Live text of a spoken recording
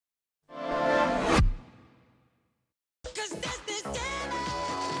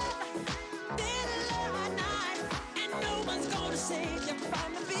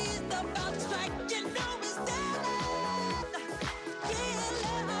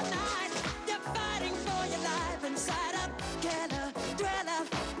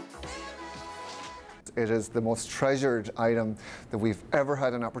It is the most treasured item that we've ever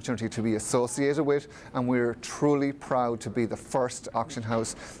had an opportunity to be associated with, and we're truly proud to be the first auction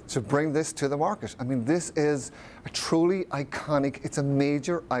house to bring this to the market. I mean, this is a truly iconic, it's a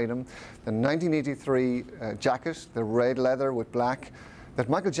major item. The 1983 jacket, the red leather with black, that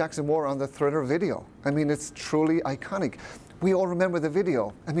Michael Jackson wore on the Thriller video. I mean, it's truly iconic. We all remember the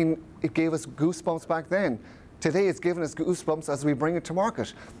video. I mean, it gave us goosebumps back then. Today it's given us goosebumps as we bring it to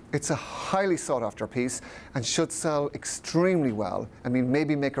market. It's a highly sought after piece and should sell extremely well. I mean,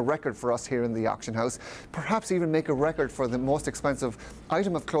 maybe make a record for us here in the auction house, perhaps even make a record for the most expensive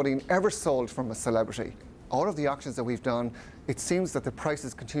item of clothing ever sold from a celebrity. All of the auctions that we've done, it seems that the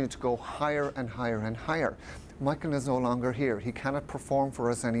prices continue to go higher and higher and higher. Michael is no longer here. He cannot perform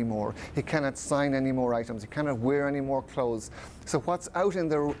for us anymore. He cannot sign any more items. He cannot wear any more clothes. So what's out in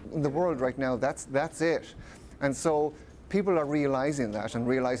the world right now, that's it. And so people are realizing that, and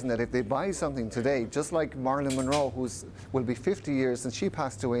realizing that if they buy something today, just like Marilyn Monroe, who will be 50 years since she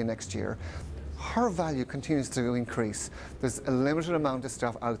passed away next year, her value continues to increase. There's a limited amount of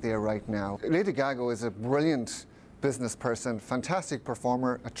stuff out there right now. Lady Gaga is a brilliant business person, fantastic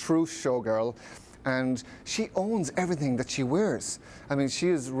performer, a true showgirl, and she owns everything that she wears. I mean, she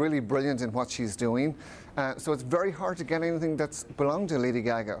is really brilliant in what she's doing. So it's very hard to get anything that's belonged to Lady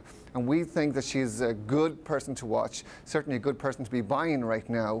Gaga. And we think that she's a good person to watch, certainly a good person to be buying right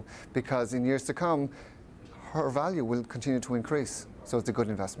now, because in years to come, her value will continue to increase. So it's a good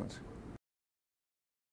investment.